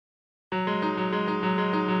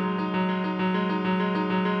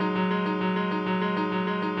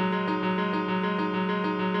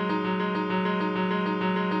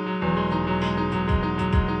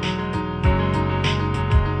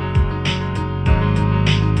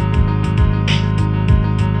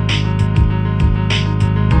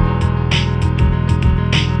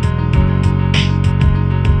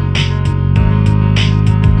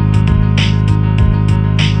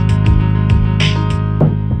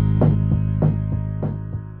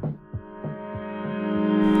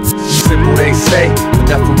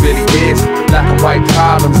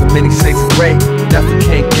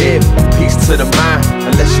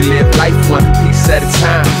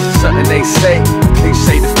say,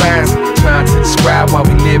 cliche defines, trying to describe why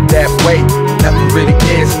we live that way. Nothing really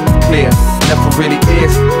is clear, nothing really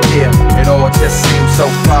is here. It all just seems so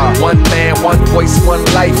far. One man, one voice, one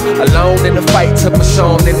life, alone in the fight to push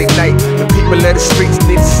on and ignite. The people of the streets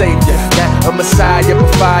need a savior, not a messiah,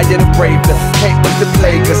 but fire to brave them. Can't wait to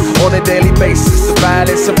plague us on a daily basis. The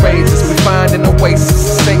violence of rages, we find an oasis,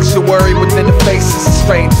 a sanctuary within the faces of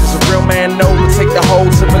strangers. A real man knows will take the whole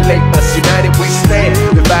to relate us. United we stand,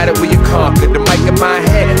 divided we are conquered. The mic in my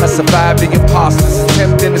hand, I survived the imposters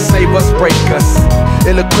attempting to save us, break us.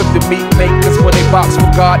 Ill-equipped to meet makers, when they box with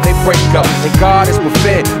God, they break up. And God is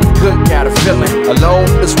within, good got a feeling. Alone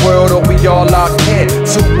in this world, or we all locked in.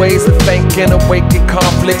 Two ways to think and awaken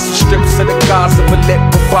conflicts. Strips of the gods of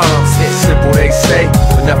electric bombs hit. Simple they say,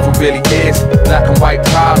 but nothing really is. Black and white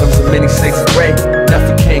problems and many shades of gray.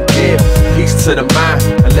 Nothing can give peace to the mind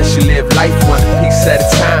unless you live life one piece at a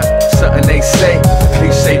time. Something they say,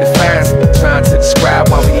 cliche defines, trying to describe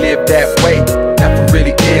why we live that way. Nothing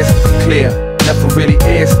really is clear, nothing really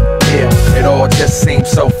is here. It all just seems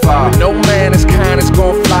so far. But no man as kind as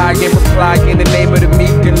gon' fly and reply in the name of the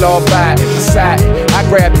meek and law abiding. Beside it, I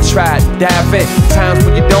grab the try to dive in. The times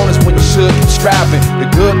when you don't is when you should keep striving. The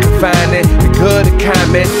good can find it, the good to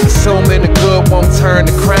comment. Assuming the good won't turn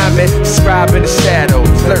to crime. Describing the shadows,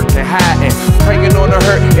 lurking, hiding. Praying on the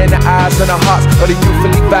hurt in the eyes and the hearts of the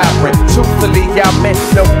youthfully vibrant. Truthfully, y'all meant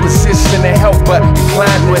no position to help but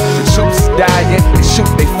inclined when the troops dying. They shoot,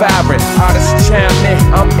 they firing. Artists chiming,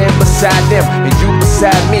 I'm in beside them, and you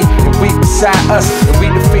beside me, and we beside us, and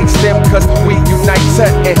we defeat them cause we unite.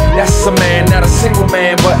 And that's a man, not a single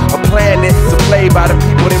man, but a planet to play by the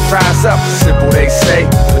people that rise up. Simple they say,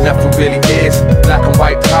 but nothing really is. Black and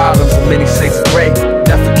white problems and many shades of gray.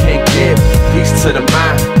 Nothing can give peace to the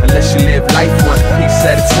mind unless you live life one piece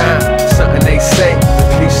at a time. Something they say,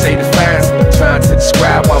 cliche defines, trying to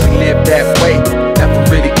describe why we live that way. Nothing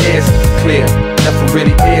really is clear, nothing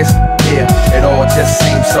really is here. It all just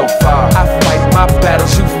seems so far. I fight my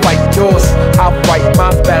battles, you fight yours. I fight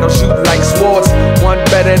my battles, you like swords. One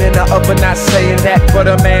better than the other, not saying that,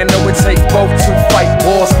 but a man know it take both to fight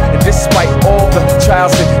wars. And despite all the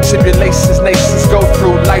trials and tribulations nations go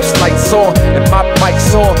through, life's lights on and my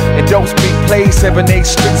mic's on, and those beat plays 7-8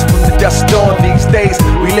 streets from the dust on. These days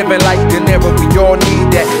we living like an era, we all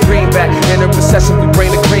need that greenback. In a recession we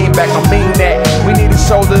bring the green back, I mean that. We need a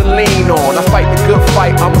shoulder to lean on. I fight the good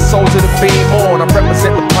fight, I'm a soldier to beam on. I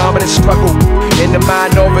represent the prominent struggle in the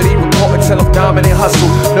minority, reporting till I'm dominant hustle.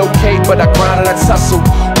 No cape, but I grind and I tussle.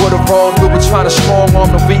 What a wrong do, we're trying to strong arm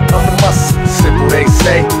the weak, I'm the muscle. Simple they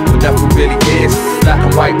say, but nothing really is. Black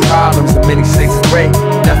and white problems and many shades of gray.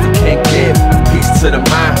 Nothing can give peace to the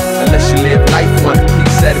mind unless you live life one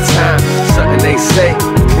piece at a time. Something they say,